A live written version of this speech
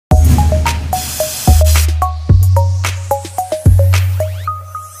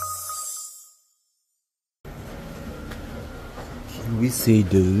say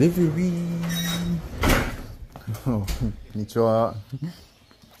delivery. Oh, konnichiwa.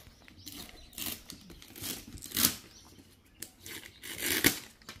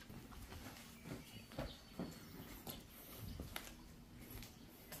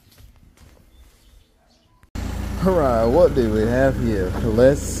 Alright, what do we have here?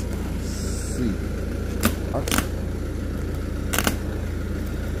 Let's see. Okay.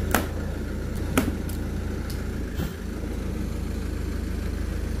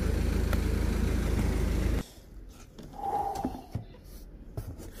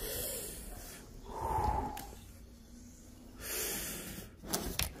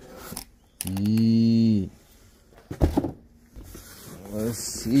 Let's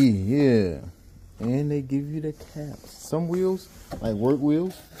see here. And they give you the caps. Some wheels, like work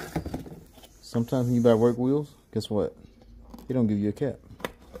wheels. Sometimes when you buy work wheels, guess what? They don't give you a cap.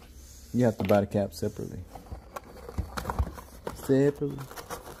 You have to buy the cap separately.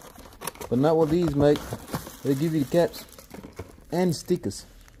 But not what these make. They give you the caps and stickers.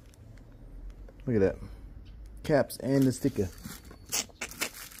 Look at that. Caps and the sticker.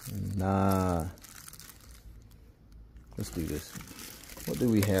 Nah. Let's do this. What do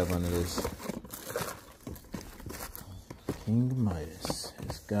we have under this? King Midas.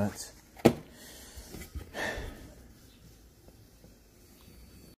 It's got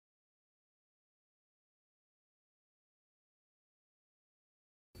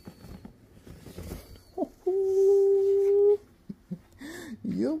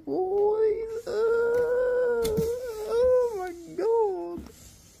your boys. Oh my god.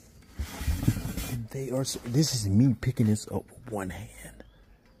 They are so, this is me picking this up with one hand.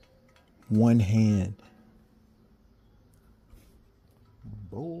 One hand.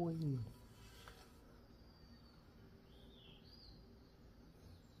 Boy.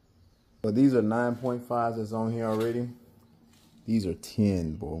 But these are 9.5s that's on here already. These are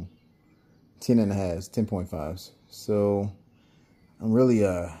 10, boy. 10 and a half, 10.5s. So I'm really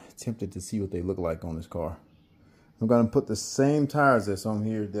tempted to see what they look like on this car. I'm gonna put the same tires that's on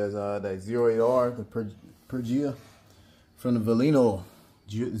here. There's that 08R, the Pergia from the Valino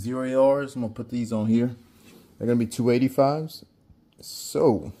 08Rs. I'm gonna put these on here. They're gonna be 285s.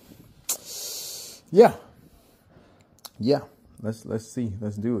 So yeah, let's see,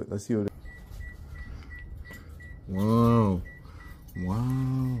 let's do it. Let's see what it is.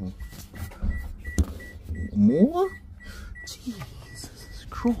 Wow, more. Jesus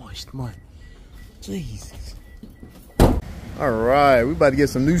Christ, man. Jesus. All right, we about to get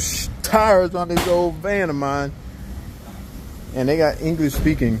some new tires on this old van of mine, and they got English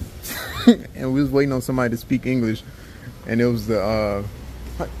speaking. And we was waiting on somebody to speak English. And it was the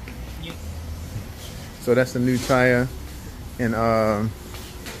so that's the new tire, and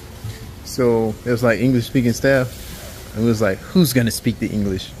so it was like English speaking staff, and it was like, who's gonna speak the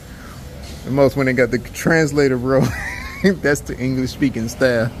English? And most when they got the translator, bro. That's the English speaking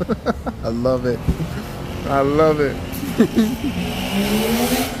staff. I love it. I love it.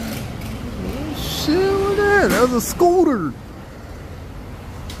 Shit, what that? That was a scooter.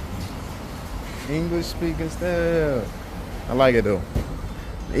 English speaking staff. I like it though.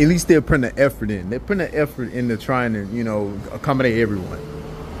 At least they're putting the effort in. They're putting the effort into trying to, you know, accommodate everyone.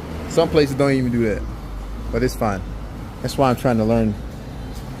 Some places don't even do that, but it's fine. That's why I'm trying to learn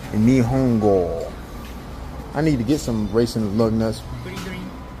Nihongo. I need to get some racing lug nuts.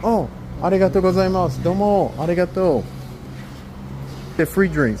 Oh, arigatou gozaimasu. Domo, arigatou. They're free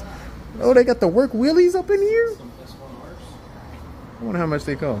drinks. Oh, they got the work wheelies up in here? I wonder how much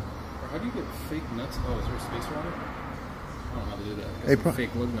they cost. How do you get fake nuts? Oh, is there a spacer on it? I don't know how to do that. They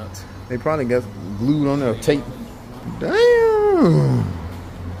fake lug nuts. They probably got glued on there, tape. Damn!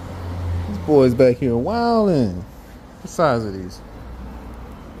 These boys back here wilding. What size are these?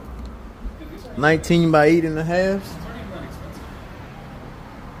 19 by 8.5.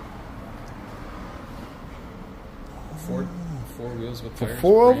 Four wheels with tires. For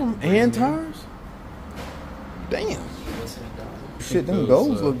 4 of them and tires? Damn. Shit, them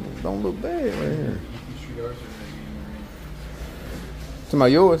goals don't look bad right here. To my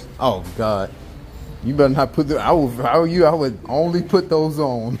yours? Oh God, you better not put the. I would only put those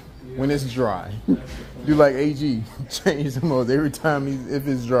on when it's dry. Do like AG, change them up every time if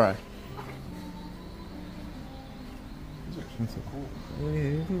it's dry. That's so cool. Yeah,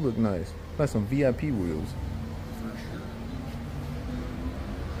 they do look nice. Like some VIP wheels.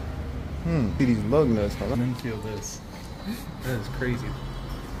 See these lug nuts. Let me feel this. That is crazy.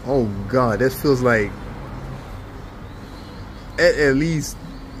 Oh God, this feels like at least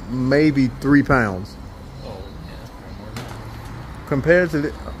maybe 3 pounds. Oh yeah, Compared to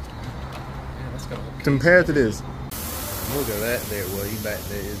this. Yeah, that's got a Compared to this. Look at that there. Well, he back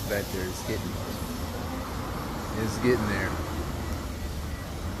there. It's back there. It's getting there.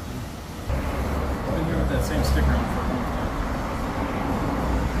 I've been here with that same sticker on for a long time.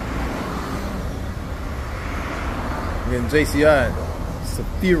 Then JCI,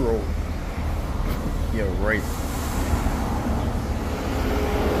 Safiro. Yeah, right.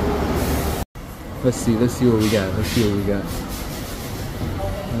 Let's see what we got.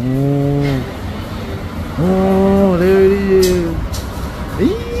 Oh, there it is.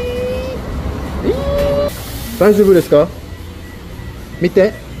 大丈夫ですか？見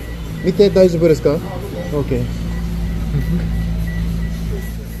て大丈夫ですか？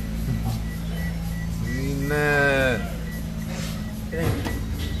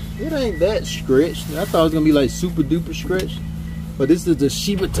 OK。It ain't that stretched. I thought it was gonna be like super duper stretched, but this is the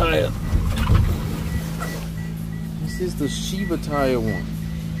Shiba tire. This is the Shiba tire one.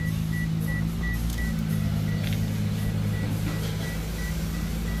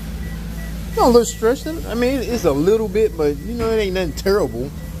 Don't look stretched. I mean, it's a little bit, but you know, it ain't nothing terrible.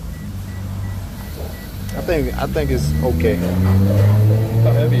 I think it's okay.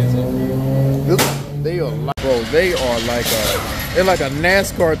 How heavy is it? They are like, bro. They're like a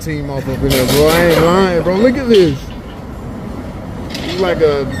NASCAR team off up in there, bro. I ain't lying, bro. Look at this. It's like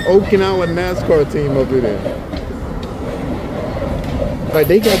a Okinawan NASCAR team up in there. Like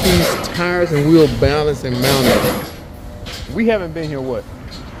they got these tires and wheel balance and mounted. We haven't been here what?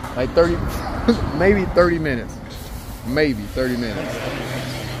 Like 30, maybe 30 minutes. Maybe 30 minutes.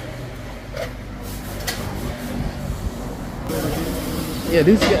 Yeah,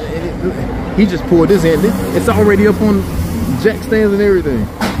 this guy, he just pulled this in. It's already up on jack stands and everything.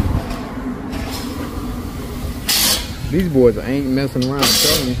 These boys ain't messing around, I'm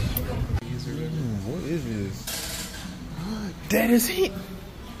telling you. What is this? That is him.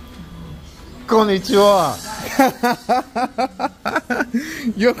 Konnichiwa.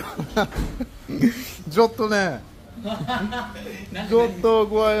 Yo, ちょっとね。ちょっと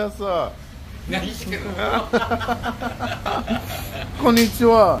ご挨拶。何してるの？こんにち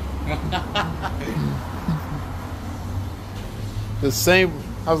は。The same.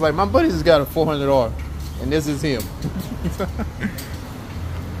 I was like, my buddy just got a 400R, and this is him.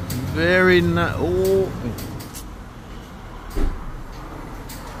 Very nice. Oh.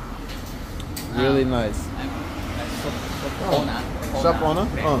 Really nice. Shop owner?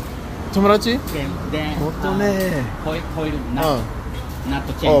 友達? 本当ね。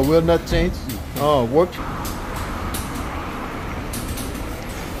Oh, will not change? Oh, work?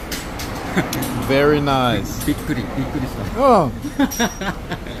 Very nice. びっくりした。 Oh.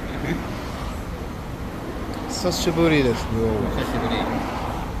 久しぶりです。久しぶり。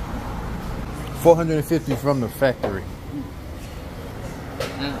 450 from the factory.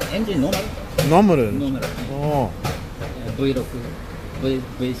 Engine normal? Normal. Oh. V6,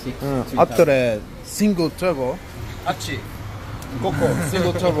 V6. あったら single turbo. あっち。ここ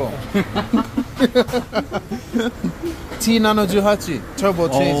single turbo. T718 turbo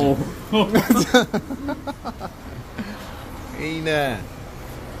change. いいね。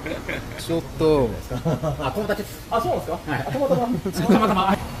ちょっと。あ、友達。あ、そうですか。はい。たまた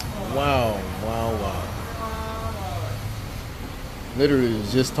ま。Wow. Literally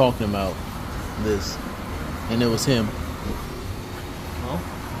was just talking about this, and it was him.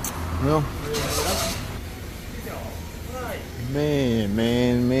 Well, man.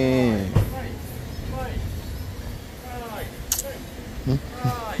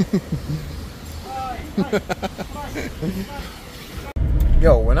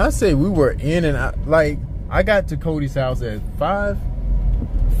 Yo, when I say we were in and out, like I got to Cody's house at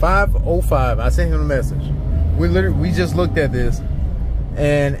 5:05. I sent him a message. We just looked at this,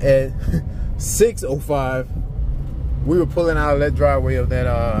 and at 6:05 we were pulling out of that driveway of that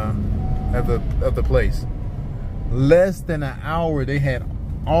of the place. Less than an hour, they had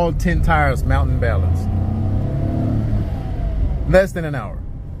all 10 tires mountain balanced. Less than an hour.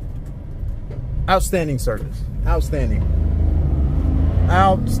 Outstanding service. Outstanding.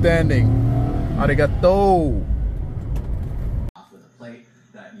 Arigato. With a plate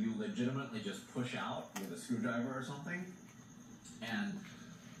that you legitimately just push out with a screwdriver or something, and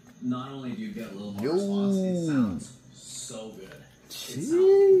not only do you get a little more response, it sounds so good. It sounds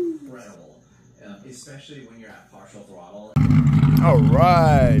incredible, especially when you're at partial throttle. All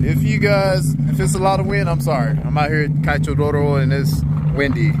right, if it's a lot of wind, I'm sorry. I'm out here at Kaiju-R and it's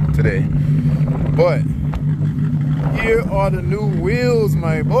windy today. But here are the new wheels,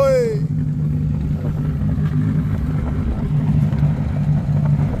 my boy.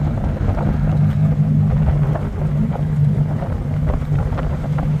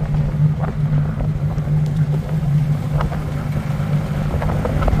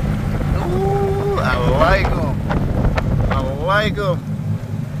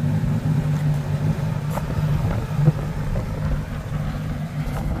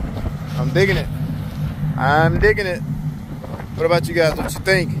 digging it. I'm digging it. What about you guys? What you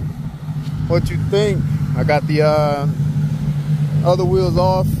think? What you think? I got the other wheels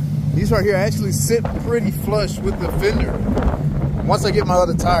off. These right here actually sit pretty flush with the fender. Once I get my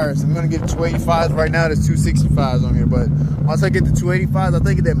other tires, I'm gonna get 285s. Right now there's 265s on here, but once I get the 285s, I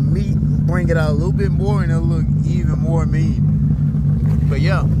think that meat will bring it out a little bit more and it'll look even more mean. But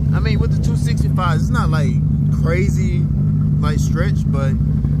yeah, I mean with the 265s, it's not like crazy like stretch, but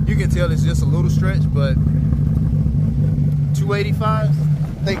you can tell it's just a little stretch. But 285s,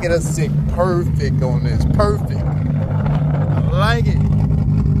 I think it'll sit perfect on this. Perfect. I like it.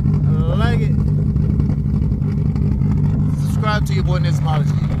 I like it. Subscribe to your boy Nascar.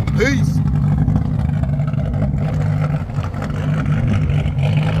 Peace.